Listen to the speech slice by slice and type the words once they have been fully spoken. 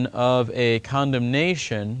of a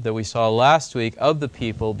condemnation that we saw last week of the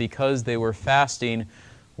people because they were fasting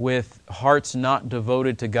with hearts not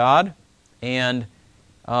devoted to God and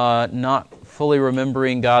not fully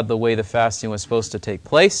remembering God the way the fasting was supposed to take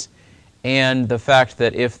place, and the fact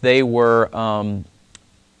that if they were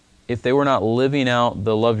not living out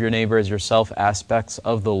the love your neighbor as yourself aspects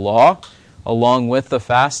of the law along with the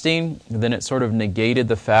fasting, then it sort of negated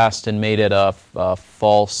the fast and made it a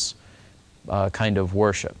false kind of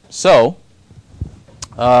worship. So,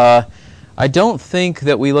 I don't think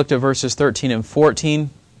that we looked at verses 13 and 14.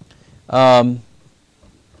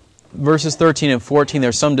 Verses 13 and 14,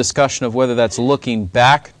 there's some discussion of whether that's looking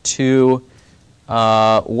back to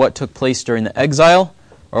what took place during the exile,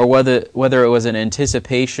 or whether it was an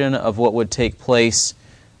anticipation of what would take place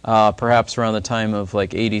perhaps around the time of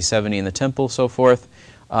like AD 70 in the temple, so forth.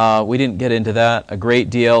 We didn't get into that a great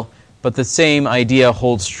deal, but the same idea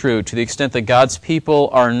holds true. To the extent that God's people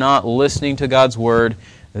are not listening to God's word,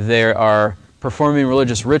 they are performing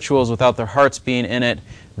religious rituals without their hearts being in it,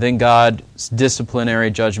 then God's disciplinary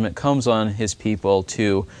judgment comes on His people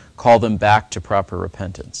to call them back to proper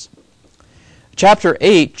repentance. Chapter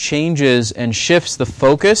 8 changes and shifts the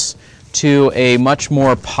focus to a much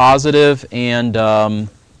more positive and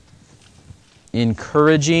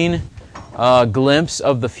encouraging glimpse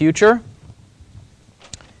of the future,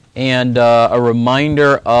 and a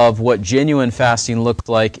reminder of what genuine fasting looked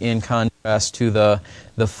like in contrast to the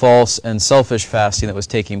false and selfish fasting that was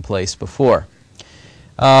taking place before.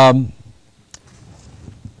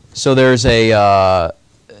 So there's a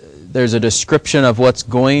description of what's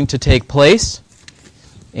going to take place,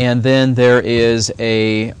 and then there is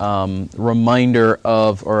a reminder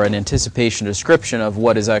of, or an anticipation description of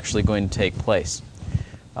what is actually going to take place.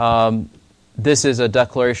 This is a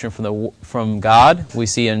declaration from God. We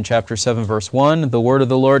see in chapter 7, verse 1, the word of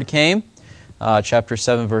the Lord came. Chapter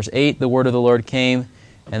 7, verse 8, the word of the Lord came.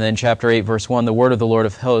 And then chapter 8, verse 1, the word of the Lord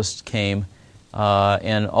of hosts came.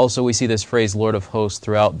 And also we see this phrase, Lord of hosts,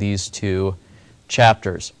 throughout these two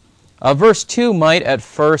chapters. Verse 2 might at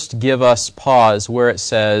first give us pause where it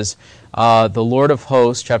says, the Lord of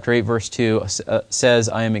hosts, chapter 8, verse 2, says,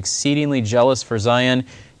 I am exceedingly jealous for Zion.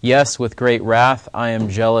 Yes, with great wrath I am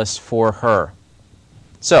jealous for her.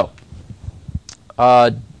 So,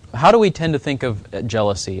 how do we tend to think of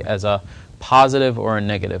jealousy? As a positive or a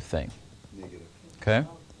negative thing? Negative. Okay.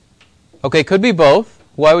 Okay, could be both.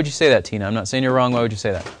 Why would you say that, Tina? I'm not saying you're wrong. Why would you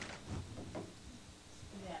say that?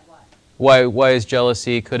 Why is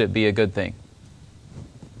jealousy, could it be a good thing?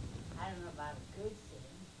 I don't know about a good thing.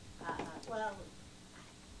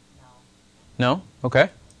 No? Okay.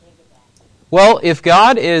 Take it back. Well, if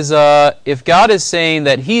God is saying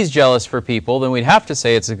that He's jealous for people, then we'd have to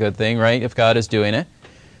say it's a good thing, right? If God is doing it.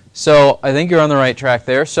 So I think you're on the right track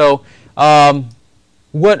there. So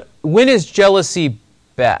when is jealousy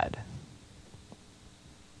bad?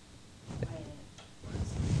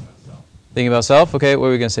 Thinking about self? Okay, what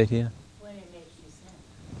were we going to say to you? When it makes you sin.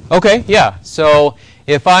 Okay, yeah. So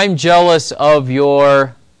if I'm jealous of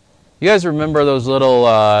you guys remember those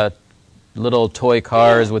little toy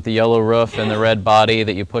cars with the yellow roof and the red body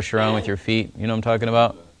that you push around with your feet? You know what I'm talking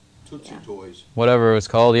about? Tootsie Toys. Whatever it was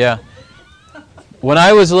called, yeah. When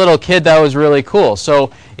I was a little kid, that was really cool.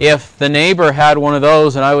 So if the neighbor had one of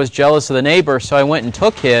those and I was jealous of the neighbor, so I went and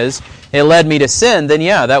took his, it led me to sin, then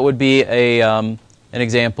yeah, that would be an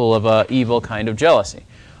example of an evil kind of jealousy.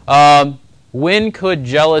 When could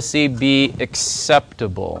jealousy be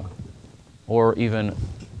acceptable? Or even,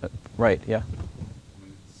 right, yeah?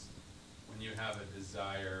 When you have a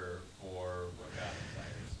desire for what God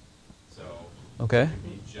desires. So, Okay.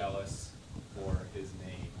 be jealous for His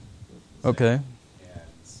name. Okay. And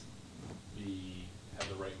have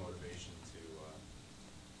the right motivation to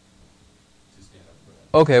stand up for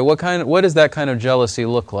that. Okay, what does that kind of jealousy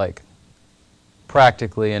look like?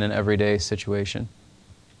 Practically in an everyday situation.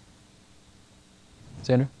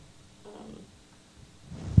 Sandra?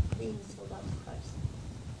 Being so loved Christ.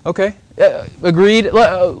 Okay, agreed.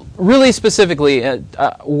 Really specifically,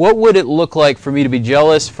 what would it look like for me to be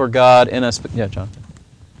jealous for God in a... Yeah, John.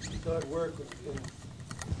 So at work, in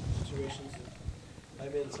situations that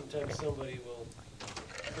I'm in, sometimes somebody will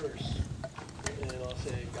curse, and I'll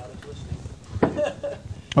say, God is listening.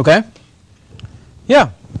 Okay. Yeah.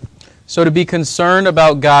 So to be concerned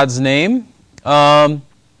about God's name.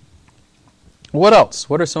 What else?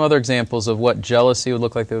 What are some other examples of what jealousy would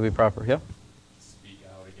look like that would be proper? Yeah? Speak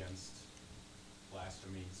out against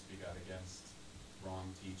blasphemy, speak out against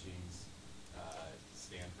wrong teachings,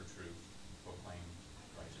 stand for truth, proclaim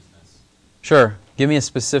righteousness. Sure. Give me a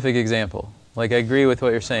specific example. Like, I agree with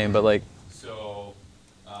what you're saying, but like... So,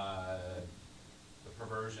 the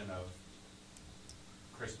perversion version of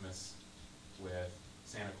Christmas with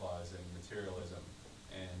Santa Claus and materialism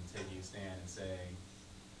and taking a stand and saying,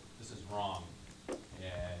 this is wrong. And,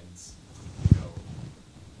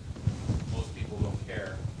 most people don't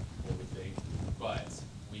care what we think, but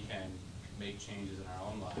we can make changes in our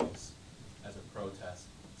own lives as a protest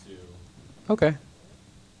to Okay.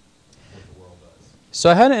 what the world does. So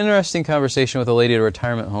I had an interesting conversation with a lady at a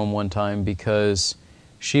retirement home one time because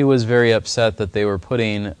she was very upset that they were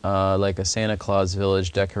putting like a Santa Claus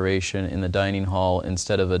village decoration in the dining hall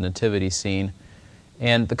instead of a nativity scene.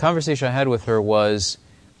 And the conversation I had with her was,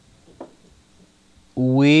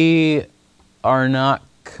 we are not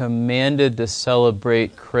commanded to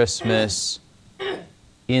celebrate Christmas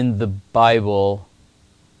in the Bible.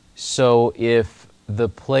 So if the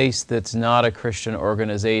place that's not a Christian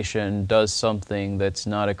organization does something that's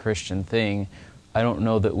not a Christian thing, I don't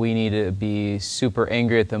know that we need to be super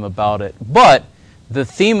angry at them about it. But the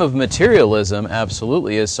theme of materialism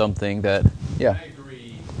absolutely is something that, yeah. I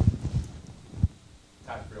agree.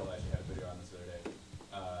 Todd Krill actually had a video on this the other day.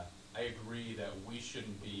 I agree that we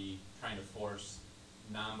shouldn't be trying to force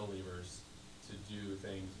non-believers to do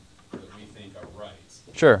things that we think are right.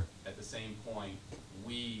 Sure. At the same point,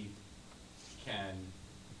 we can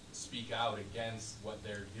speak out against what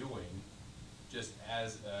they're doing just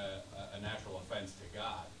as a natural offense to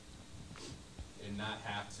God, and not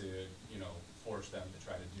have to, force them to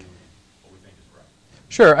try to do what we think is right.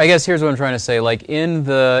 Sure. I guess here's what I'm trying to say. Like in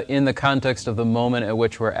the context of the moment at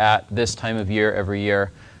which we're at this time of year every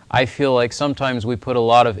year, I feel like sometimes we put a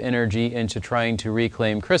lot of energy into trying to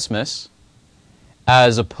reclaim Christmas,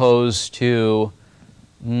 as opposed to,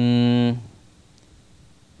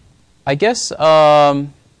 I guess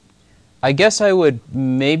I would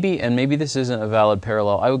maybe, and maybe this isn't a valid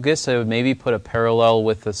parallel, I would guess I would maybe put a parallel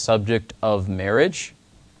with the subject of marriage.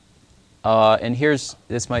 And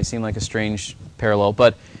this might seem like a strange parallel,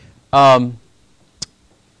 but to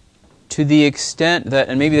the extent that,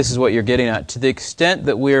 and maybe this is what you're getting at, to the extent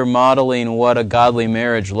that we're modeling what a godly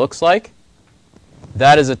marriage looks like,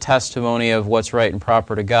 that is a testimony of what's right and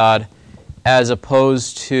proper to God, as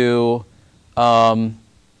opposed to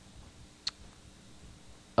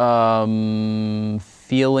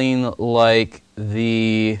feeling like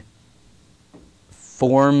the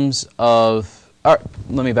forms of... All right,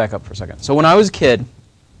 let me back up for a second. So when I was a kid,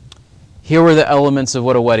 here were the elements of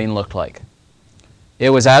what a wedding looked like. It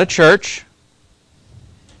was at a church.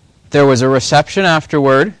 There was a reception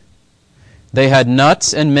afterward. They had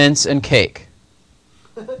nuts and mints and cake.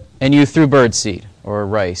 And you threw birdseed or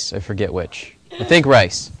rice. I forget which. I think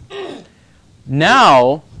rice.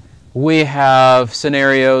 Now we have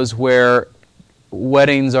scenarios where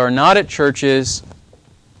weddings are not at churches,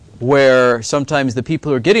 where sometimes the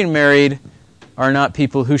people who are getting married are not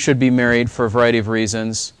people who should be married for a variety of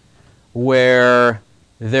reasons, where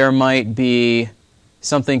there might be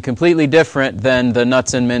something completely different than the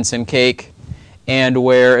nuts and mints and cake, and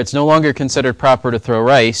where it's no longer considered proper to throw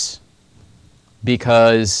rice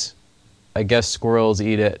because I guess squirrels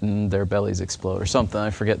eat it and their bellies explode or something. I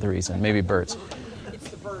forget the reason. Maybe birds. It's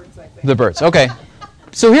the birds, I think. The birds. Okay.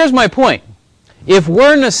 So here's my point. If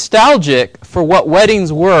we're nostalgic for what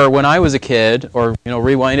weddings were when I was a kid, or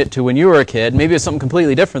rewind it to when you were a kid, maybe it's something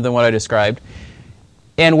completely different than what I described,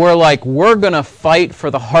 and we're like, we're going to fight for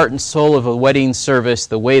the heart and soul of a wedding service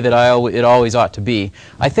the way that it always ought to be,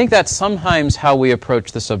 I think that's sometimes how we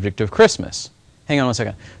approach the subject of Christmas. Hang on one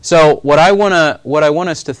second. So what I want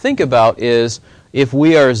us to think about is, if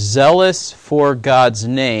we are zealous for God's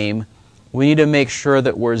name, we need to make sure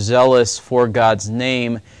that we're zealous for God's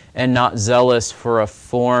name and not zealous for a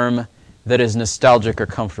form that is nostalgic or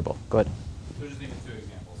comfortable. Go ahead. So just think of two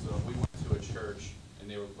examples. So if we went to a church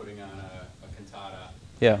and they were putting on a cantata,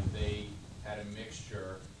 Yeah. and they had a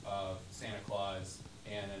mixture of Santa Claus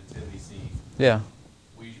and a nativity scene, Yeah.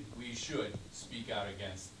 we should speak out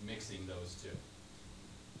against mixing those two.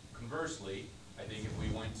 Conversely, I think if we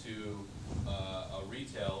went to a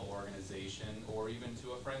retail organization or even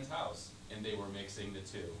to a friend's house and they were mixing the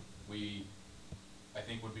two, I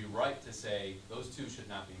think would be right to say those two should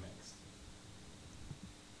not be mixed.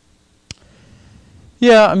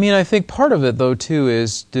 Yeah, I mean, I think part of it, though, too,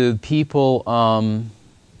 is do people...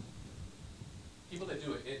 People that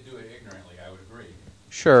do it ignorantly, I would agree.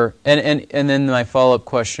 Sure. And then my follow-up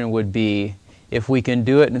question would be, if we can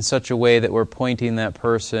do it in such a way that we're pointing that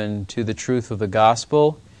person to the truth of the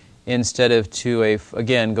gospel, instead of to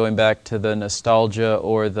again, going back to the nostalgia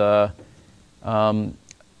or the...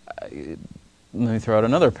 let me throw out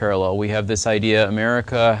another parallel. We have this idea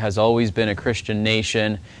America has always been a Christian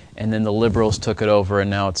nation, and then the liberals took it over, and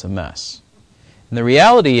now it's a mess. And the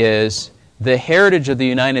reality is the heritage of the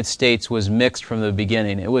United States was mixed from the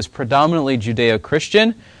beginning. It was predominantly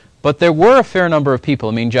Judeo-Christian, but there were a fair number of people.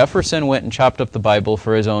 I mean, Jefferson went and chopped up the Bible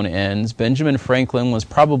for his own ends. Benjamin Franklin was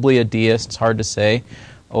probably a deist, it's hard to say,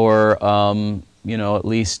 or at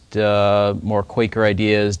least more Quaker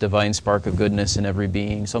ideas, divine spark of goodness in every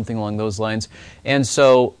being, something along those lines. And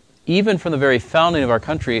so even from the very founding of our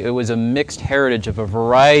country, it was a mixed heritage of a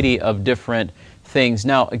variety of different things.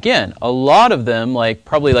 Now, again, a lot of them,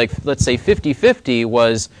 probably let's say 50-50,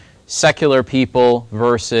 was secular people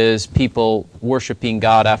versus people worshiping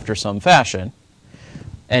God after some fashion.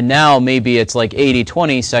 And now maybe it's like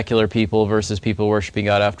 80-20 secular people versus people worshiping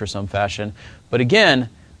God after some fashion. But again,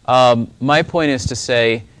 my point is to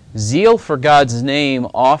say, zeal for God's name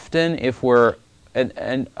often, if we're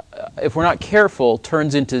not careful,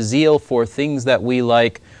 turns into zeal for things that we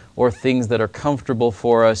like or things that are comfortable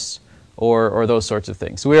for us or those sorts of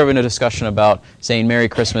things. So we were having a discussion about saying Merry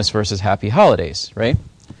Christmas versus Happy Holidays, right?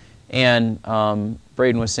 And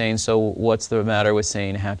Braden was saying, so what's the matter with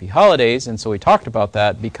saying Happy Holidays? And so we talked about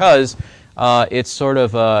that because it's sort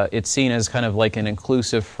of it's seen as kind of like an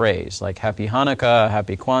inclusive phrase, like Happy Hanukkah,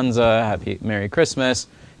 Happy Kwanzaa, Happy Merry Christmas,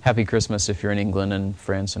 Happy Christmas if you're in England and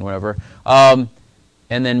France and whatever. And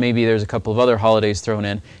then maybe there's a couple of other holidays thrown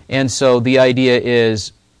in. And so the idea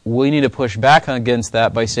is we need to push back against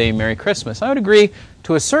that by saying Merry Christmas. I would agree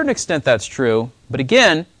to a certain extent that's true. But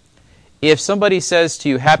again, if somebody says to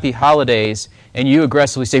you Happy Holidays and you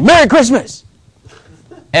aggressively say Merry Christmas,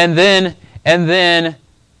 and then to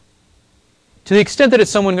the extent that it's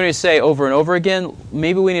someone going to say over and over again,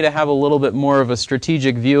 maybe we need to have a little bit more of a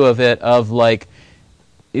strategic view of it, of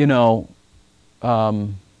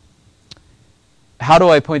how do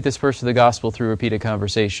I point this person to the gospel through repeated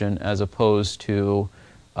conversation as opposed to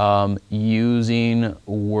using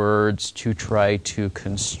words to try to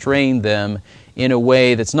constrain them in a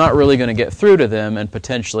way that's not really going to get through to them and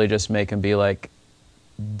potentially just make them be like,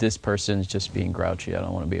 this person's just being grouchy, I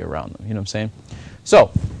don't want to be around them. You know what I'm saying?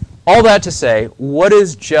 So, all that to say, what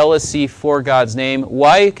is jealousy for God's name?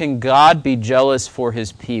 Why can God be jealous for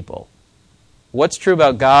His people? What's true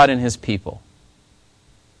about God and His people?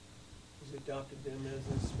 He's adopted them as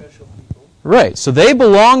His special people. Right, so they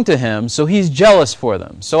belong to Him, so He's jealous for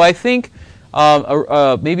them. So I think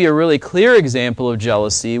maybe a really clear example of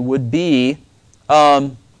jealousy would be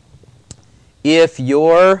if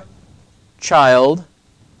your child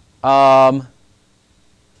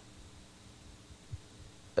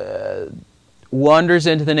wanders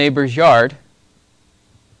into the neighbor's yard,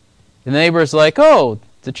 and the neighbor's like, oh,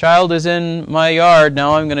 the child is in my yard,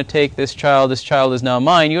 now I'm going to take this child is now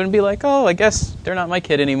mine. You wouldn't be like, oh, I guess they're not my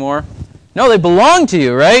kid anymore. No, they belong to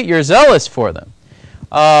you, right? You're zealous for them.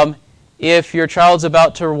 If your child's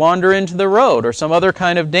about to wander into the road or some other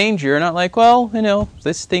kind of danger, you're not like, well,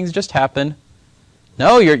 this things just happen.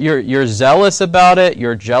 No, you're zealous about it.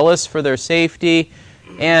 You're jealous for their safety.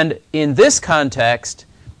 And in this context,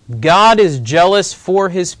 God is jealous for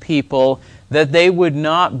His people that they would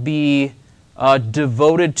not be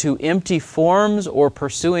devoted to empty forms or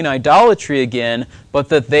pursuing idolatry again, but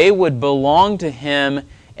that they would belong to Him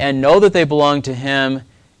and know that they belong to Him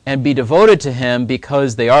and be devoted to Him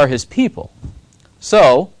because they are His people.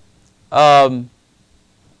 So,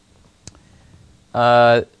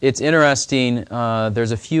 it's interesting,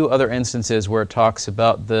 there's a few other instances where it talks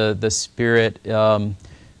about the Spirit. I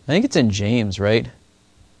think it's in James, right?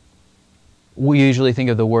 We usually think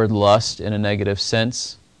of the word lust in a negative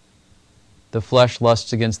sense. The flesh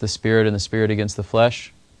lusts against the Spirit and the Spirit against the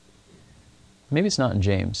flesh. Maybe it's not in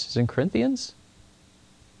James. Is it in Corinthians?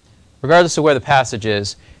 Regardless of where the passage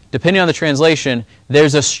is, depending on the translation,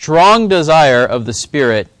 there's a strong desire of the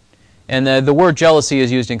Spirit, and the word jealousy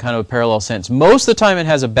is used in kind of a parallel sense. Most of the time it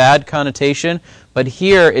has a bad connotation, but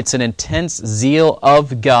here it's an intense zeal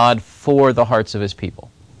of God for the hearts of His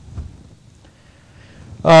people.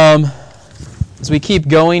 As we keep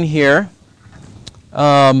going here,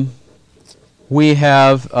 we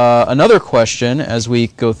have another question as we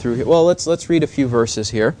go through here. Well, let's read a few verses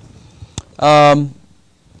here.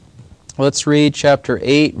 Let's read chapter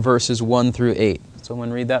 8, verses 1 through 8.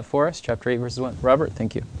 Someone read that for us? Chapter 8, verses 1. Robert,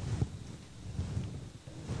 thank you.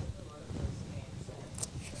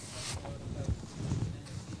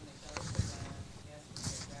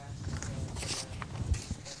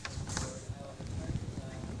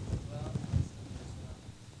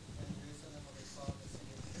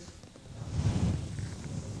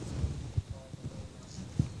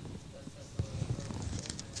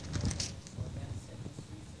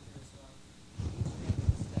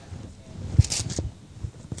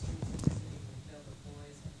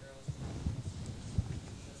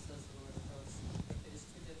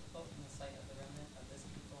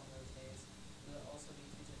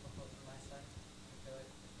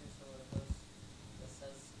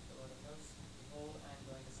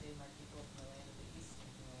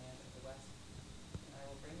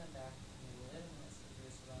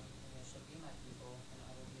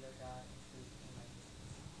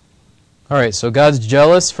 All right, so God's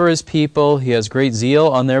jealous for his people. He has great zeal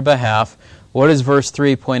on their behalf. What does verse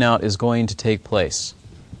 3 point out is going to take place?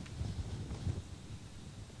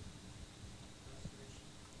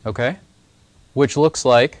 Okay. Which looks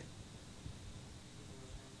like?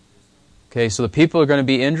 Okay, so the people are going to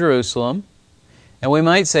be in Jerusalem. And we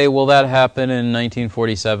might say, well, that happened in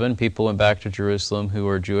 1947. People went back to Jerusalem who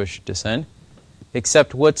were Jewish descent.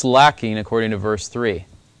 Except what's lacking according to verse 3?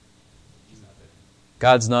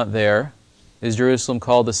 God's not there. Is Jerusalem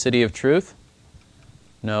called the city of truth?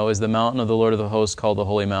 No. Is the mountain of the Lord of the hosts called the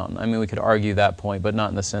holy mountain? I mean, we could argue that point, but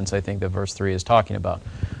not in the sense I think that verse 3 is talking about.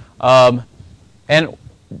 And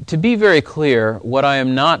to be very clear, what I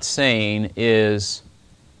am not saying is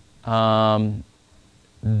the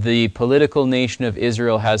political nation of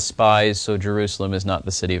Israel has spies, so Jerusalem is not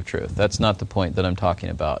the city of truth. That's not the point that I'm talking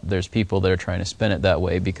about. There's people that are trying to spin it that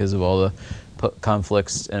way because of all the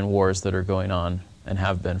conflicts and wars that are going on and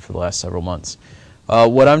have been for the last several months.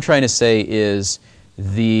 What I'm trying to say is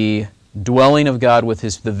the dwelling of God with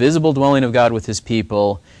the visible dwelling of God with his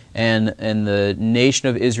people and the nation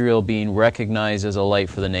of Israel being recognized as a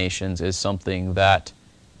light for the nations is something that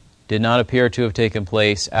did not appear to have taken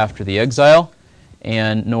place after the exile,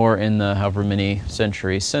 and nor in the however many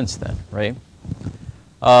centuries since then, right?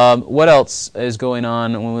 What else is going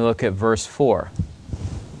on when we look at verse 4?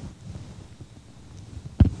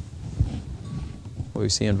 What do we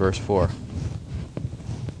see in verse 4?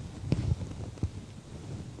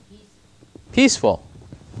 Peaceful.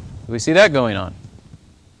 Do we see that going on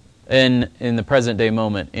in the present day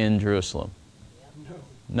moment in Jerusalem?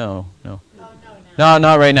 No. No,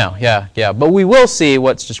 not right now. Yeah. But we will see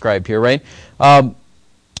what's described here, right?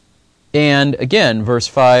 And again, verse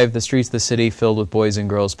 5, the streets of the city filled with boys and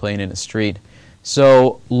girls playing in the street.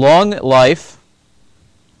 So long life,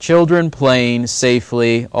 children playing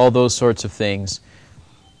safely, all those sorts of things.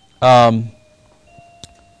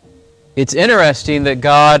 It's interesting that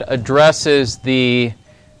God addresses the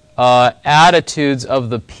attitudes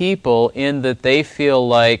of the people in that they feel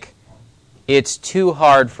like it's too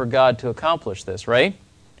hard for God to accomplish this, right?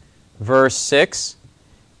 Verse 6,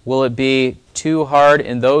 will it be too hard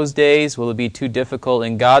in those days? Will it be too difficult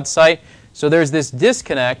in God's sight? So there's this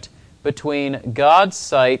disconnect between God's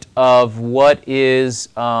sight of what is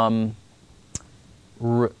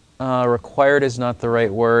required is not the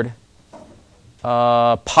right word.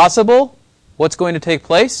 Possible, what's going to take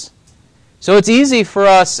place. So it's easy for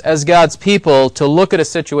us as God's people to look at a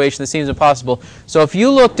situation that seems impossible. So if you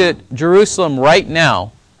looked at Jerusalem right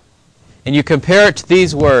now and you compare it to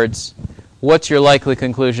these words, what's your likely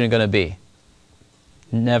conclusion going to be?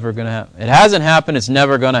 Never going to happen. It hasn't happened, it's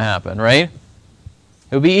never going to happen, right?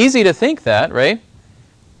 It would be easy to think that, right?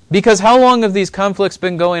 Because how long have these conflicts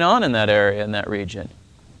been going on in that area, in that region?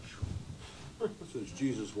 Since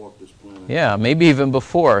Jesus walked this planet. Yeah, maybe even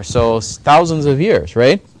before. So thousands of years,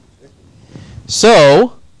 right?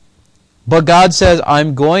 So, but God says,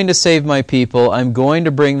 I'm going to save my people, I'm going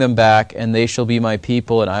to bring them back, and they shall be my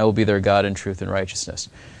people, and I will be their God in truth and righteousness.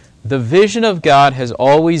 The vision of God has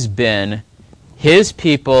always been his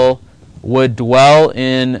people would dwell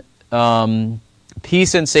in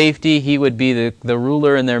peace and safety. He would be the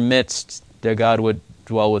ruler in their midst, that God would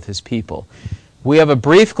dwell with his people. We have a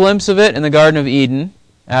brief glimpse of it in the Garden of Eden.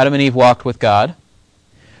 Adam and Eve walked with God.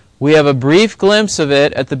 We have a brief glimpse of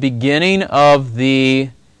it at the beginning of the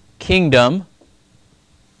kingdom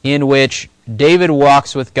in which David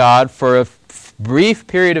walks with God for a brief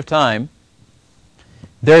period of time.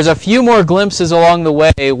 There's a few more glimpses along the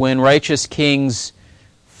way when righteous kings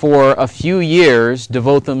for a few years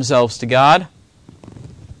devote themselves to God.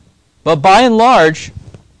 But by and large,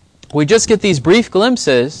 we just get these brief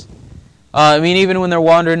glimpses. Even when they're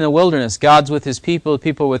wandering in the wilderness, God's with his people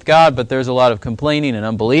with God, but there's a lot of complaining and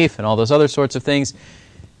unbelief and all those other sorts of things.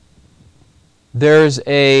 There's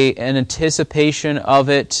an anticipation of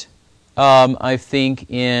it, I think,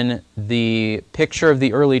 in the picture of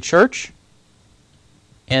the early church.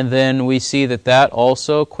 And then we see that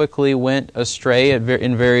also quickly went astray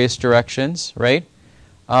in various directions, right?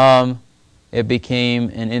 It became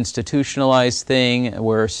an institutionalized thing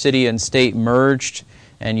where city and state merged,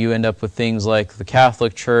 and you end up with things like the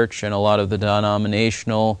Catholic Church and a lot of the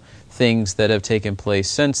denominational things that have taken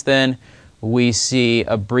place since then. We see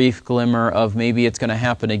a brief glimmer of maybe it's going to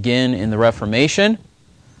happen again in the Reformation.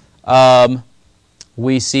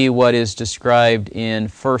 We see what is described in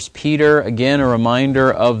 1 Peter, again a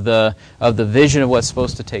reminder of the vision of what's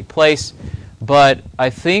supposed to take place. But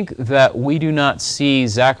I think that we do not see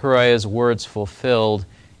Zechariah's words fulfilled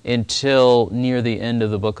until near the end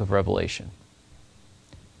of the book of Revelation.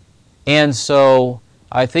 And so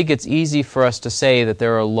I think it's easy for us to say that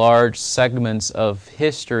there are large segments of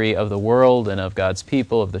history of the world and of God's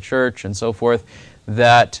people, of the church, and so forth,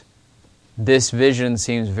 that this vision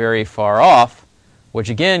seems very far off, which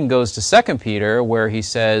again goes to 2 Peter, where he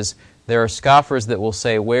says, there are scoffers that will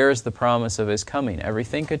say, where is the promise of his coming?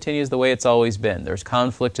 Everything continues the way it's always been. There's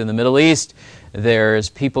conflict in the Middle East. There's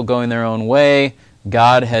people going their own way.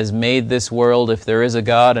 God has made this world, if there is a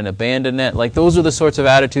God, and abandoned it. Like, those are the sorts of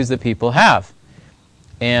attitudes that people have.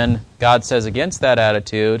 And God says against that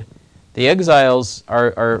attitude, the exiles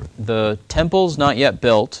are the temple's not yet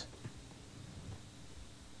built,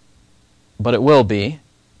 but it will be.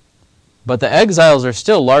 But the exiles are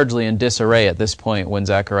still largely in disarray at this point when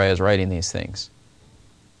Zechariah is writing these things.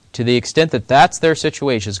 To the extent that that's their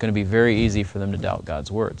situation, it's going to be very easy for them to doubt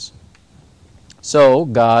God's words. So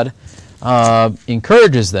God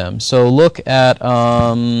encourages them. So look at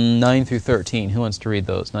 9 through 13. Who wants to read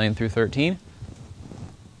those? 9 through 13?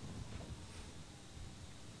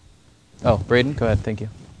 Oh, Braden, go ahead. Thank you.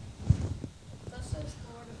 Thus says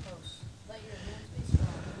the Lord of hosts, let your hands be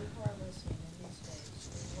strong, you who are listening in these days,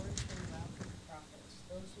 the words from the mouth of the prophets,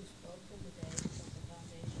 those who spoke in the days that the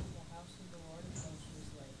foundation of the house of the Lord of hosts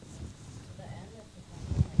was laid, to the end that the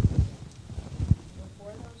final night began.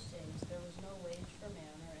 Before those days there was no wage for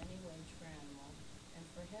man or any wage for animal, and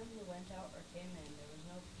for him who went out or came in there was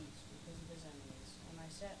no peace because of his enemies, and I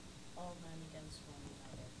set all men against one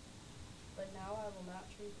another. But now I will not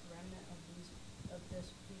treat the remnant of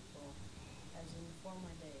this people as in the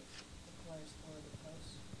former days, declares the Lord of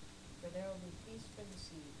hosts. For there will be peace for the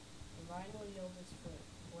seed, the vine will yield its fruit,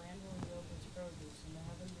 the land will yield its produce, and the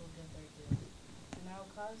heavens will give their due. And I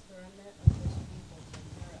will cause the remnant of this people to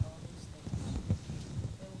inherit all these things.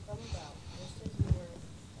 They will come about, just as you were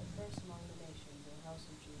a curse among the nations, O house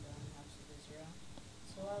of Judah and house of Israel.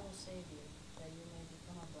 So I will save you, that you may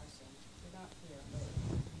become a blessing. Do not fear, but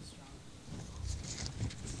be strong.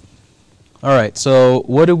 All right, so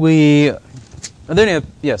what do we... Are there any...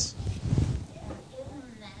 Yes?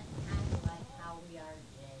 Isn't that kind of like how we are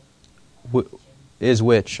today? Is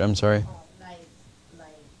which? I'm sorry. Like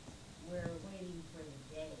we're waiting for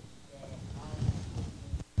the day that all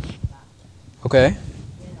that about, Okay.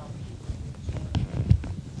 you know,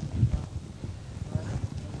 people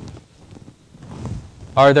change.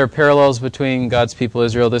 Are there parallels between God's people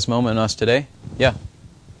Israel this moment and us today? Yeah.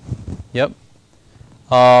 Yep.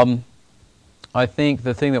 I think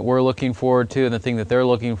the thing that we're looking forward to and the thing that they're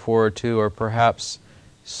looking forward to are perhaps,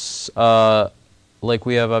 like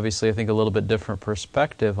we have obviously I think a little bit different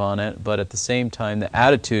perspective on it, but at the same time the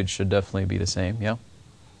attitude should definitely be the same, yeah?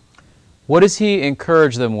 What does he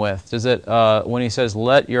encourage them with? Does it, when he says,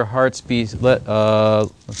 let your hearts be, let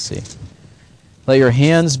your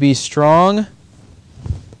hands be strong,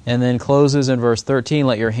 and then closes in verse 13,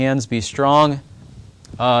 let your hands be strong.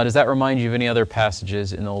 Does that remind you of any other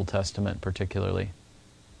passages in the Old Testament particularly?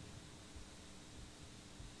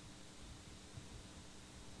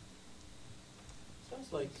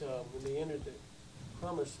 Sounds like when they entered the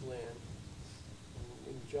promised land,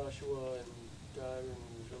 in Joshua and God and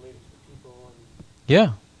was related to the people. And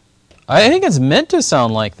Yeah. I think it's meant to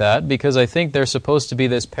sound like that because I think there's supposed to be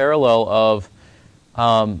this parallel of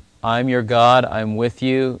I'm your God, I'm with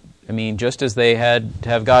you. I mean, just as they had to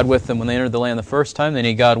have God with them when they entered the land the first time, they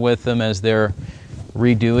need God with them as they're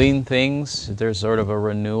redoing things. There's sort of a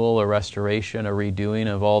renewal, a restoration, a redoing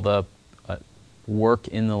of all the work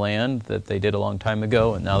in the land that they did a long time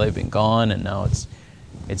ago, and now they've been gone, and now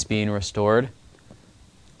it's being restored.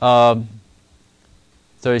 So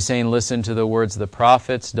he's saying, listen to the words of the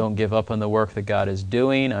prophets. Don't give up on the work that God is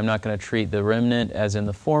doing. I'm not going to treat the remnant as in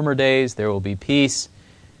the former days. There will be peace.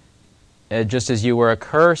 Just as you were a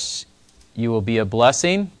curse, you will be a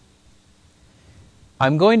blessing.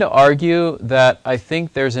 I'm going to argue that I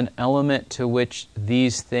think there's an element to which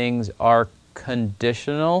these things are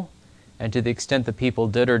conditional, and to the extent that people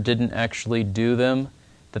did or didn't actually do them,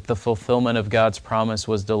 that the fulfillment of God's promise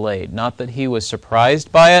was delayed. Not that he was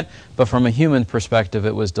surprised by it, but from a human perspective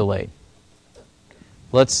it was delayed.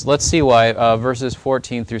 Let's see why. Verses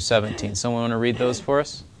 14 through 17. Someone want to read those for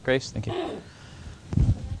us? Grace, thank you.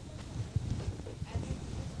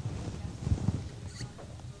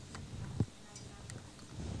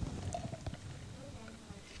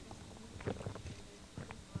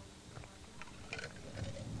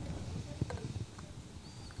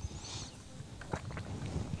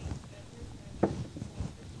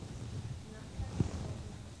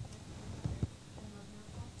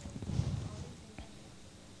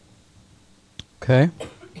 Okay.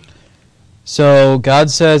 So God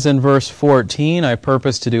says in verse 14, I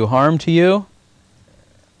purpose to do harm to you.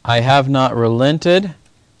 I have not relented.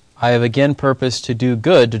 I have again purposed to do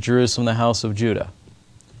good to Jerusalem, the house of Judah.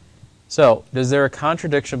 So, is there a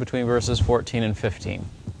contradiction between verses 14 and 15?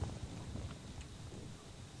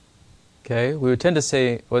 Okay, we would tend to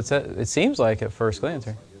say, what's that? It seems like at first glance.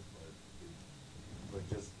 Right?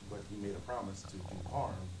 But he made a promise to do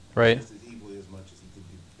harm, Right. just as evilly as much as he could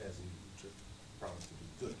do, as he promised to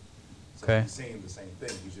do good. So Okay. he's saying the same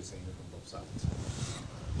thing. He's just saying it from both sides.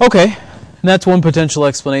 Okay, and that's one potential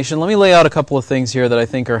explanation. Let me lay out a couple of things here that I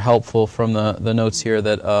think are helpful from the notes here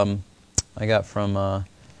that I got from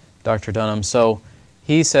Dr. Dunham. So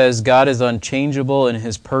he says God is unchangeable in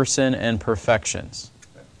his person and perfections.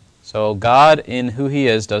 So God in who he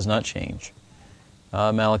is does not change.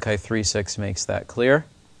 Malachi 3:6 makes that clear.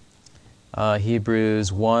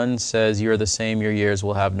 Hebrews 1 says, "You are the same, your years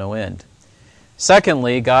will have no end."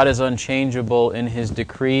 Secondly, God is unchangeable in his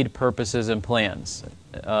decreed purposes and plans.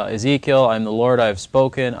 Ezekiel, I am the Lord, I have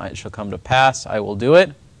spoken, it shall come to pass, I will do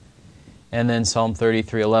it. And then Psalm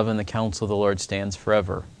 33:11, the counsel of the Lord stands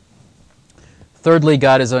forever. Thirdly,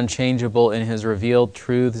 God is unchangeable in his revealed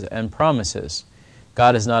truths and promises.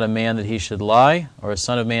 God is not a man that he should lie, or a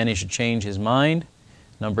son of man he should change his mind.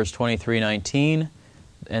 Numbers 23:19.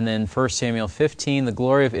 And then 1 Samuel 15, the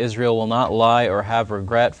glory of Israel will not lie or have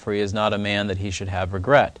regret, for he is not a man that he should have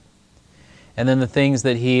regret. And then the things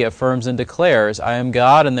that he affirms and declares, I am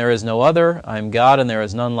God and there is no other. I am God and there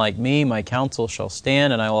is none like me. My counsel shall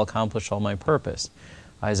stand and I will accomplish all my purpose.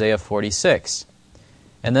 Isaiah 46.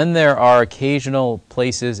 And then there are occasional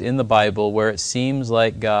places in the Bible where it seems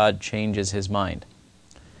like God changes his mind.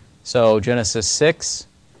 So Genesis 6,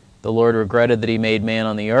 the Lord regretted that he made man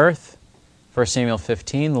on the earth. 1 Samuel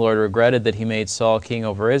 15, the Lord regretted that he made Saul king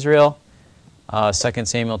over Israel. 2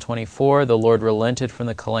 Samuel 24, the Lord relented from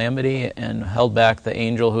the calamity and held back the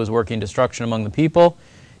angel who was working destruction among the people.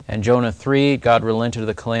 And Jonah 3, God relented of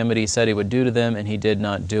the calamity he said he would do to them, and he did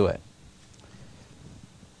not do it.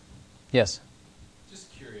 Yes?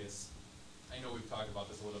 Just curious, I know we've talked about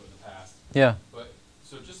this a little bit in the past, Yeah. but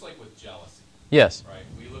so just like with jealousy, Yes. right?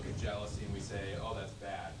 We look at jealousy and we say, oh, that's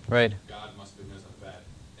bad. Right. God must have been doing something bad.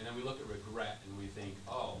 And then we look at regret and we think,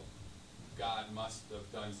 oh, God must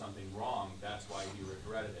have done something wrong. That's why he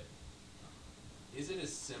regretted it. Is it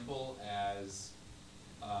as simple as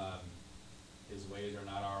his ways are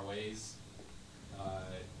not our ways?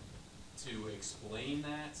 To explain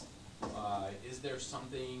that, is there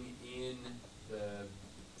something in the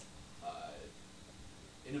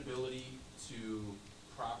inability to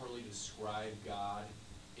properly describe God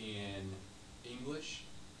in English,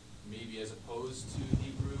 maybe as opposed to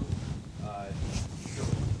Hebrew?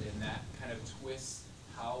 And that kind of twists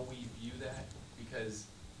how we view that, because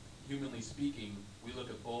humanly speaking, we look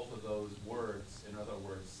at both of those words, in other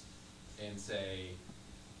words, and say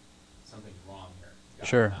something's wrong here. God's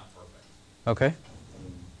Sure. not perfect. Okay.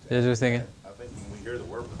 Is you thinking? I think when we hear the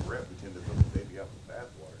word regret, we tend to put the baby out with the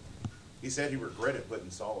bathwater. He said he regretted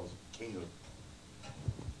putting Saul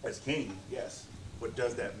as king, yes. But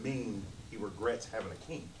does that mean he regrets having a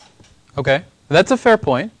king? Okay. That's a fair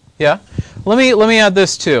point. Yeah. Let me add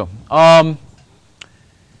this too.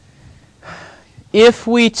 If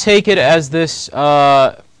we take it as this,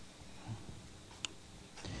 what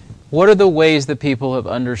are the ways that people have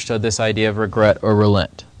understood this idea of regret or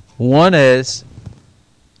relent? One is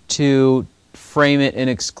to frame it in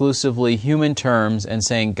exclusively human terms and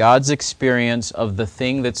saying God's experience of the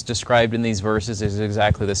thing that's described in these verses is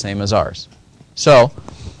exactly the same as ours. So,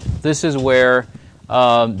 this is where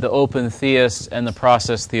the open theists and the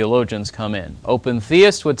process theologians come in. Open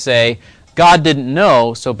theists would say, God didn't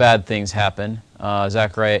know, so bad things happen.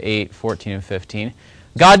 Zechariah 8, 14 and 15.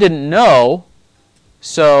 God didn't know,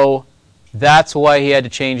 so that's why he had to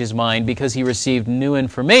change his mind, because he received new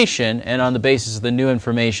information, and on the basis of the new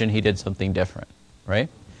information, he did something different. Right?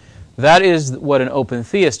 That is what an open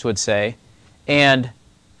theist would say, and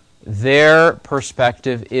their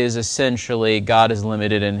perspective is essentially God is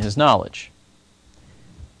limited in his knowledge.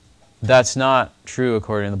 That's not true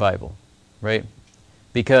according to the Bible, right?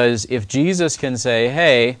 Because if Jesus can say,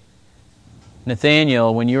 hey,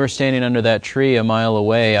 Nathaniel, when you were standing under that tree a mile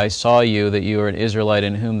away, I saw you, that you are an Israelite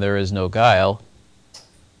in whom there is no guile,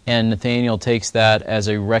 and Nathaniel takes that as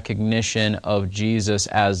a recognition of Jesus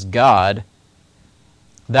as God,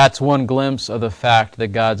 that's one glimpse of the fact that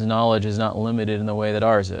God's knowledge is not limited in the way that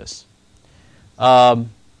ours is.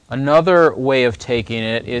 Another way of taking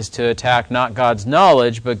it is to attack not God's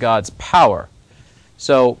knowledge, but God's power.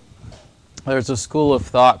 So there's a school of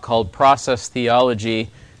thought called process theology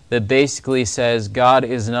that basically says God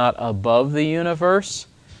is not above the universe,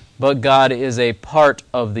 but God is a part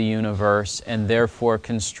of the universe and therefore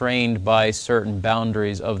constrained by certain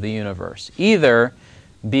boundaries of the universe. Either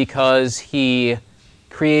because he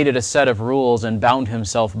created a set of rules and bound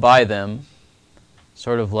himself by them,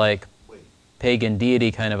 sort of like pagan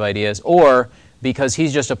deity kind of ideas, or because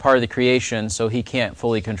he's just a part of the creation, so he can't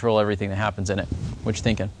fully control everything that happens in it. What you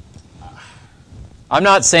thinking? I'm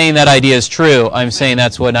not saying that idea is true. I'm saying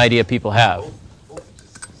that's what an idea people have.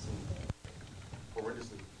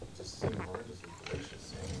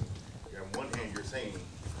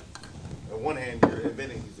 On one hand, you're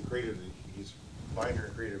admitting he's the creator, he's finder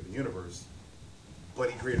and creator of the universe, but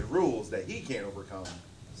he created rules that he can't overcome.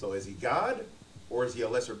 So is he God, or is he a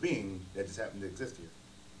lesser being that just happened to exist here?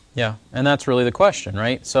 Yeah, and that's really the question,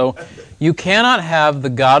 right? So you cannot have the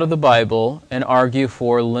God of the Bible and argue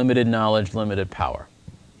for limited knowledge, limited power.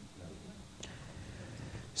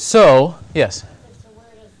 So, yes?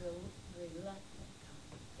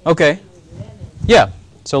 Okay. Yeah,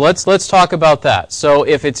 so let's talk about that. So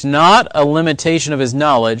if it's not a limitation of his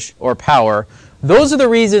knowledge or power, those are the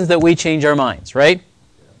reasons that we change our minds, right?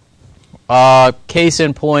 Case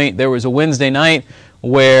in point, there was a Wednesday night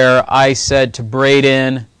where I said to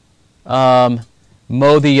Braden,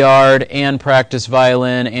 mow the yard and practice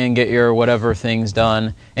violin and get your whatever things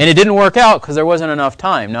done. And it didn't work out because there wasn't enough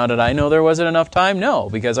time. Now, did I know there wasn't enough time? No,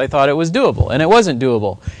 because I thought it was doable, and it wasn't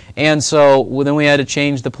doable. And so then we had to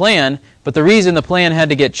change the plan. But the reason the plan had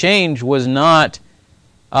to get changed was not,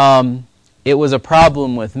 it was a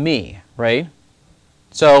problem with me, right?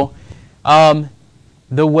 So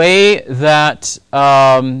the way that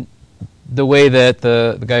the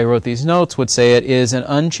guy who wrote these notes would say it is, an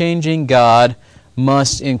unchanging God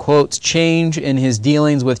must, in quotes, change in his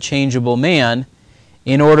dealings with changeable man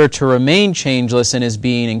in order to remain changeless in his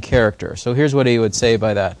being and character. So here's what he would say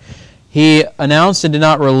by that. He announced and did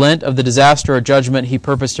not relent of the disaster or judgment he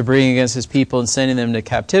purposed to bring against his people and sending them into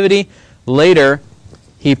captivity. Later,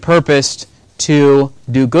 he purposed to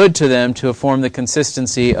do good to them to affirm the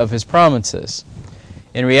consistency of his promises.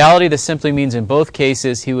 In reality, this simply means in both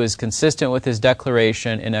cases he was consistent with his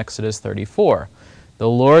declaration in Exodus 34. The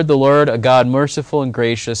Lord, a God merciful and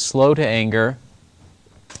gracious, slow to anger,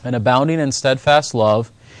 and abounding in steadfast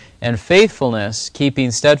love and faithfulness, keeping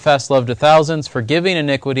steadfast love to thousands, forgiving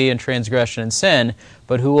iniquity and transgression and sin,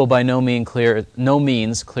 but who will by no means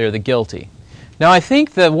clear the guilty. Now, I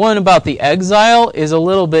think the one about the exile is a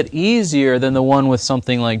little bit easier than the one with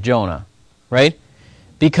something like Jonah, right?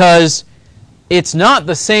 Because it's not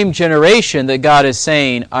the same generation that God is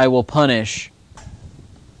saying, I will punish,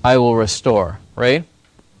 I will restore, right?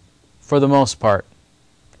 For the most part.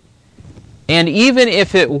 And even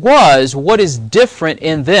if it was, what is different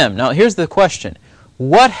in them? Now, here's the question.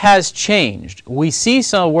 What has changed? We see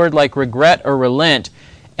some word like regret or relent,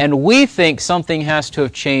 and we think something has to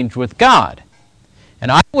have changed with God.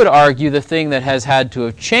 And I would argue the thing that has had to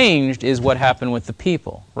have changed is what happened with the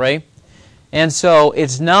people, right? And so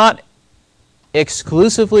it's not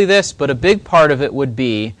exclusively this, but a big part of it would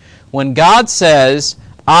be when God says,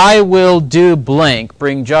 I will do blank,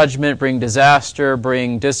 bring judgment, bring disaster,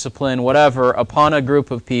 bring discipline, whatever, upon a group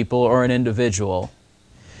of people or an individual,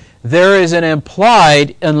 there is an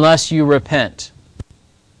implied, unless you repent.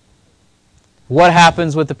 What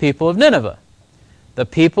happens with the people of Nineveh? The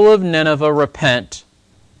people of Nineveh repent,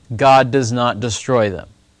 God does not destroy them.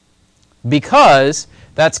 Because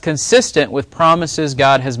that's consistent with promises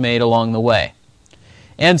God has made along the way.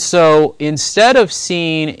 And so instead of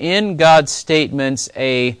seeing in God's statements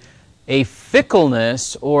a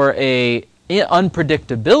fickleness or a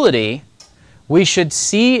unpredictability, we should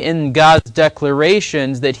see in God's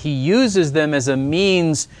declarations that he uses them as a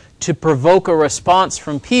means to provoke a response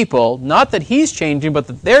from people, not that he's changing, but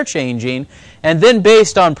that they're changing, and then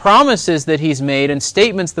based on promises that he's made and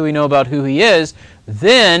statements that we know about who he is,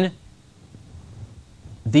 then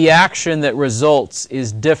the action that results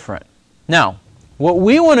is different. Now, what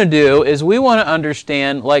we want to do is we want to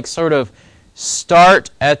understand, like sort of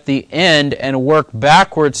start at the end and work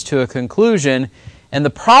backwards to a conclusion. And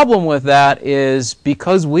the problem with that is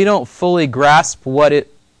because we don't fully grasp what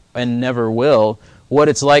it, and never will, what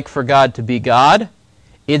it's like for God to be God,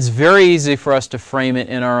 it's very easy for us to frame it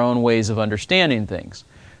in our own ways of understanding things.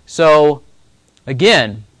 So,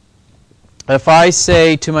 again, if I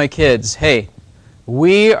say to my kids, hey,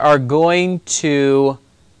 we are going to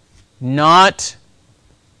not...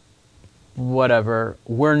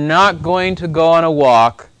 we're not going to go on a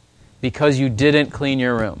walk because you didn't clean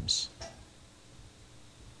your rooms.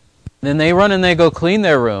 Then they run and they go clean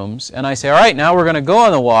their rooms, and I say, all right, now we're going to go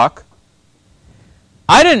on the walk.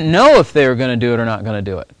 I didn't know if they were going to do it or not going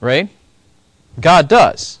to do it, right? God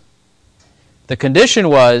does. The condition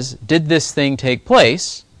was, did this thing take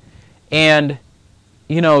place? And,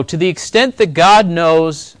 to the extent that God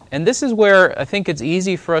knows and this is where I think it's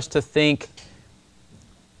easy for us to think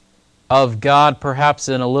of God perhaps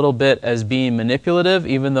in a little bit as being manipulative,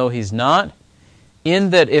 even though He's not, in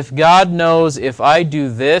that if God knows if I do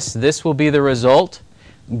this, this will be the result.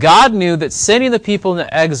 God knew that sending the people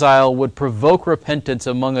into exile would provoke repentance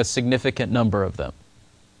among a significant number of them.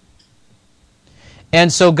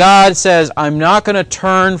 And so God says, I'm not going to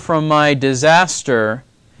turn from my disaster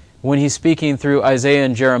when He's speaking through Isaiah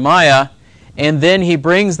and Jeremiah, and then He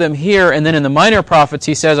brings them here, and then in the minor prophets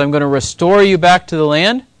He says, I'm going to restore you back to the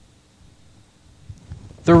land.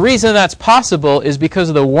 The reason that's possible is because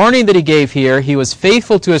of the warning that He gave here. He was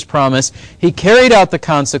faithful to His promise. He carried out the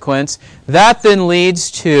consequence. That then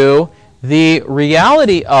leads to the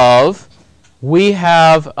reality of we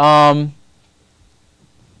have... it's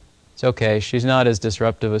okay. She's not as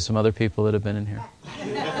disruptive as some other people that have been in here.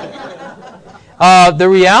 The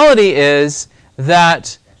reality is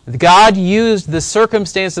that God used the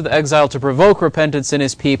circumstance of the exile to provoke repentance in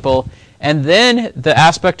His people, and then the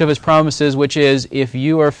aspect of His promises, which is, if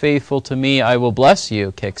you are faithful to me, I will bless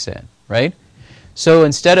you, kicks in, right? So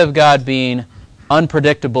instead of God being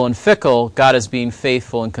unpredictable and fickle, God is being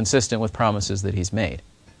faithful and consistent with promises that He's made.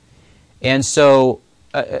 And so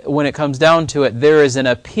when it comes down to it, there is an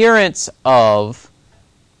appearance of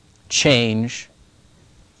change,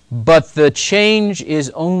 but the change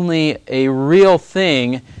is only a real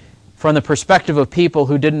thing from the perspective of people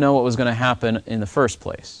who didn't know what was going to happen in the first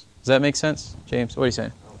place. Does that make sense? James, what are you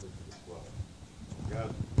saying? I don't think it's well.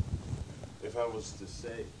 God, if I was to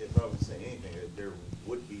say anything, there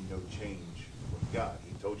would be no change with God.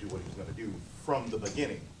 He told you what He was going to do from the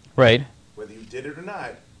beginning. Right. Whether you did it or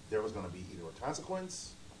not, there was going to be either a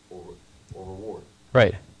consequence or reward.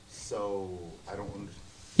 Right. So I don't understand.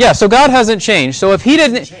 Yeah, so God hasn't changed. So if He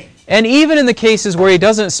didn't, and even in the cases where He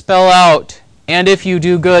doesn't spell out, and if you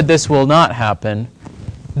do good, this will not happen,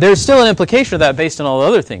 there's still an implication of that based on all the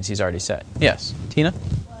other things He's already said. Yes, Tina? But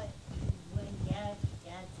when God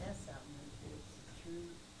says something, it's true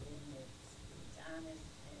and it's honest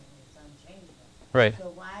and it's unchangeable. Right.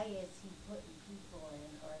 So why is He putting people in,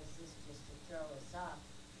 or is this just to throw us off,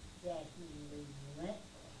 that He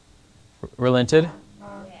Relented? Yeah.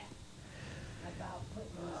 About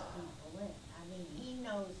putting these people in. I mean, He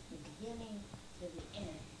knows the beginning to the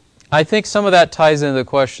end. I think some of that ties into the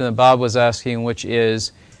question that Bob was asking, which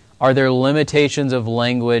is, are there limitations of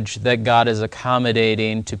language that God is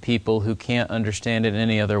accommodating to people who can't understand it in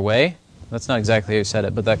any other way? That's not exactly how you said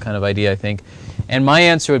it, but that kind of idea, I think. And my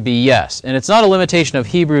answer would be yes. And it's not a limitation of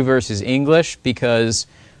Hebrew versus English, because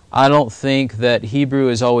I don't think that Hebrew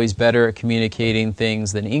is always better at communicating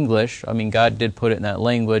things than English. I mean, God did put it in that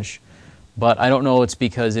language, but I don't know it's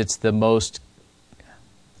because it's the most...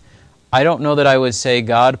 I don't know that I would say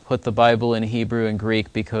God put the Bible in Hebrew and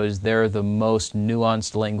Greek because they're the most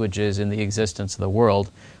nuanced languages in the existence of the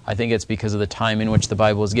world. I think it's because of the time in which the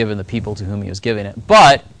Bible was given, the people to whom He was giving it.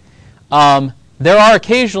 But there are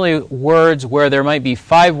occasionally words where there might be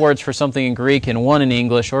 5 words for something in Greek and 1 in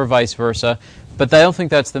English, or vice versa. But I don't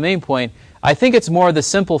think that's the main point. I think it's more the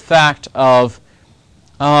simple fact of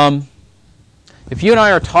if you and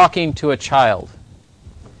I are talking to a child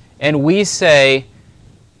and we say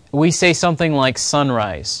something like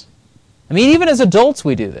sunrise. I mean, even as adults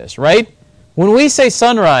we do this, right? When we say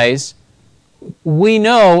sunrise, we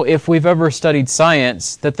know, if we've ever studied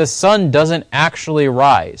science, that the sun doesn't actually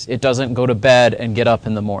rise. It doesn't go to bed and get up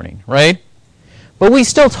in the morning, right? But we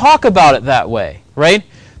still talk about it that way, right?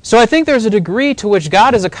 So I think there's a degree to which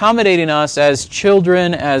God is accommodating us as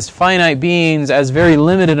children, as finite beings, as very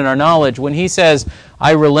limited in our knowledge. When He says,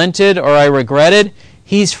 I relented or I regretted,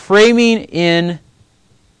 He's framing in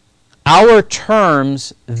our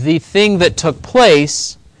terms the thing that took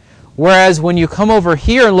place, whereas when you come over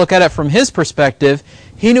here and look at it from His perspective,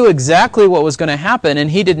 He knew exactly what was going to happen and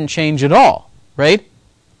He didn't change at all, right?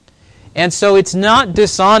 And so it's not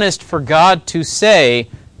dishonest for God to say,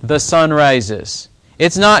 the sun rises.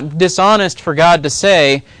 It's not dishonest for God to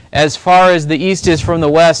say, as far as the east is from the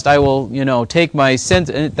west, I will, take my sins.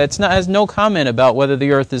 And has no comment about whether the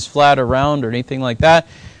earth is flat or round or anything like that.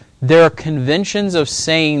 There are conventions of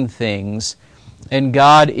saying things, and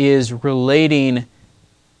God is relating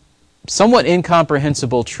somewhat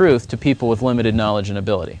incomprehensible truth to people with limited knowledge and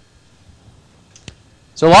ability.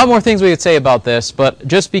 So a lot more things we could say about this, but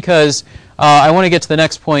just because I want to get to the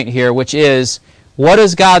next point here, which is, what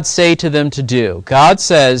does God say to them to do? God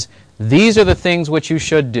says, these are the things which you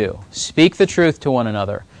should do. Speak the truth to one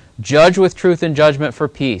another. Judge with truth and judgment for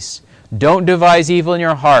peace. Don't devise evil in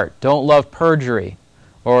your heart. Don't love perjury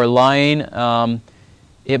or lying.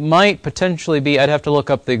 It might potentially be, I'd have to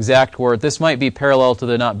look up the exact word. This might be parallel to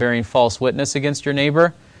the not bearing false witness against your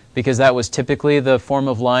neighbor. because that was typically the form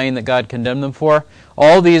of lying that God condemned them for.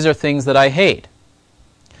 All these are things that I hate.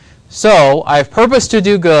 So, I've purposed to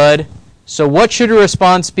do good. So what should your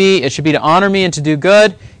response be? It should be to honor me and to do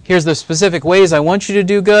good. Here's the specific ways I want you to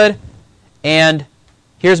do good. And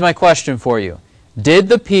here's my question for you. Did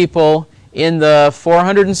the people in the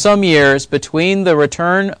 400 and some years between the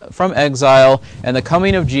return from exile and the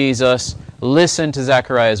coming of Jesus listen to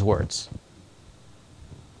Zechariah's words?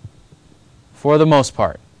 For the most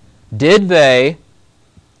part. Did they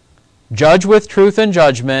judge with truth and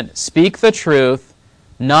judgment, speak the truth,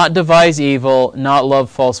 not devise evil, not love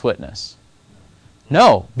false witness?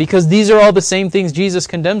 No, because these are all the same things Jesus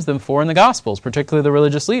condemns them for in the Gospels, particularly the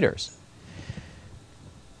religious leaders.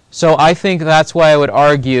 So I think that's why I would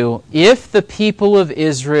argue, if the people of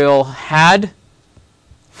Israel had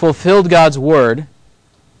fulfilled God's word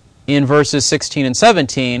in verses 16 and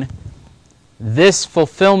 17, this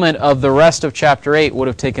fulfillment of the rest of chapter 8 would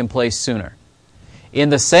have taken place sooner. In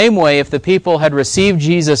the same way, if the people had received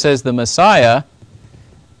Jesus as the Messiah,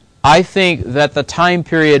 I think that the time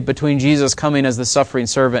period between Jesus coming as the suffering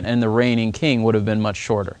servant and the reigning king would have been much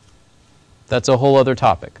shorter. That's a whole other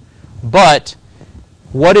topic. But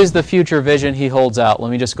what is the future vision he holds out?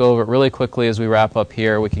 Let me just go over it really quickly as we wrap up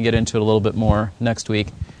here. We can get into it a little bit more next week.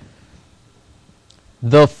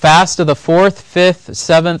 The fast of the 4th, 5th,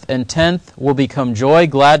 7th, and 10th will become joy,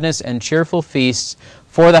 gladness, and cheerful feasts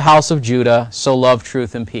for the house of Judah, so love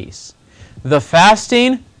truth and peace. The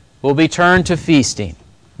fasting will be turned to feasting,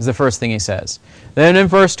 is the first thing he says. Then in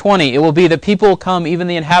verse 20, it will be that people will come, even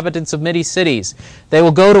the inhabitants of many cities. They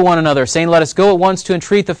will go to one another, saying, let us go at once to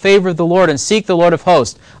entreat the favor of the Lord and seek the Lord of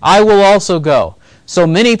hosts. I will also go. So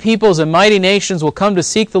many peoples and mighty nations will come to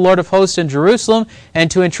seek the Lord of hosts in Jerusalem and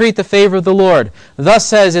to entreat the favor of the Lord. Thus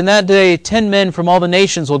says, in that day 10 men from all the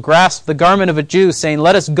nations will grasp the garment of a Jew, saying,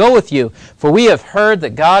 let us go with you, for we have heard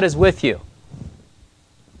that God is with you.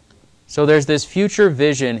 So there's this future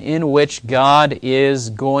vision in which God is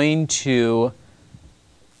going to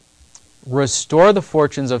restore the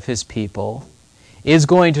fortunes of his people, is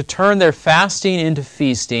going to turn their fasting into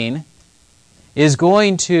feasting, is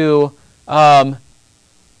going to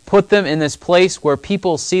put them in this place where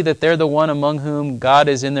people see that they're the one among whom God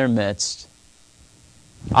is in their midst.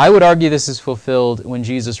 I would argue this is fulfilled when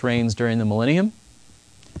Jesus reigns during the millennium.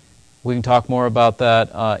 We can talk more about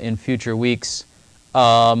that in future weeks.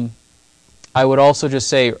 I would also just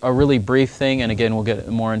say a really brief thing, and again, we'll get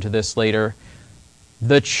more into this later.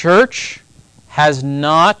 The church has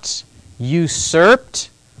not usurped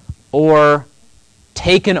or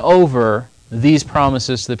taken over these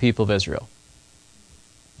promises to the people of Israel.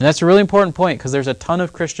 And that's a really important point, because there's a ton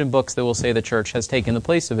of Christian books that will say the church has taken the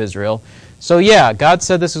place of Israel. So yeah, God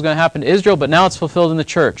said this was going to happen to Israel, but now it's fulfilled in the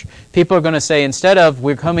church. People are going to say, instead of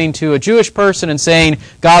we're coming to a Jewish person and saying,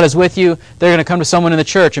 God is with you, they're going to come to someone in the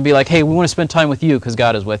church and be like, hey, we want to spend time with you because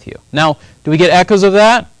God is with you. Now, do we get echoes of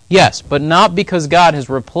that? Yes, but not because God has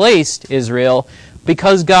replaced Israel,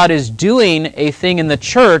 because God is doing a thing in the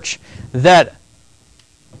church that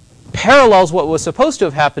parallels what was supposed to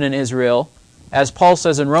have happened in Israel, as Paul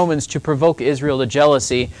says in Romans, to provoke Israel to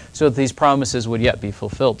jealousy so that these promises would yet be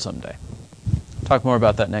fulfilled someday. Talk more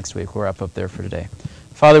about that next week. We'll wrap up there for today.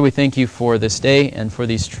 Father, we thank you for this day and for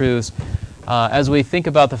these truths. As we think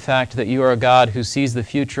about the fact that you are a God who sees the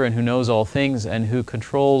future and who knows all things and who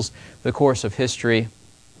controls the course of history,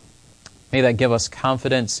 may that give us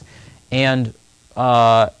confidence. And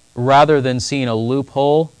rather than seeing a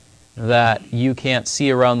loophole that you can't see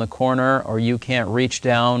around the corner or you can't reach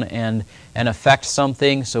down and affect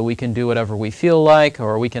something so we can do whatever we feel like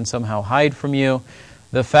or we can somehow hide from you,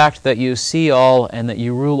 the fact that you see all and that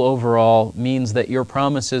you rule over all means that your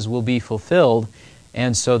promises will be fulfilled.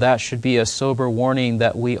 And so that should be a sober warning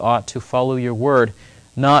that we ought to follow your word,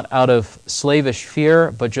 not out of slavish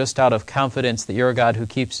fear, but just out of confidence that you're a God who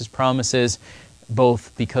keeps his promises,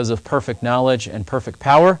 both because of perfect knowledge and perfect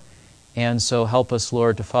power. And so help us,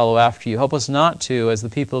 Lord, to follow after you. Help us not to, as the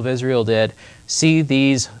people of Israel did, see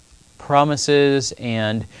these promises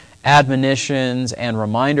and admonitions and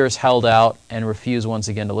reminders held out and refuse once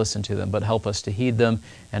again to listen to them, but help us to heed them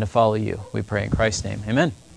and to follow you. We pray in Christ's name. Amen.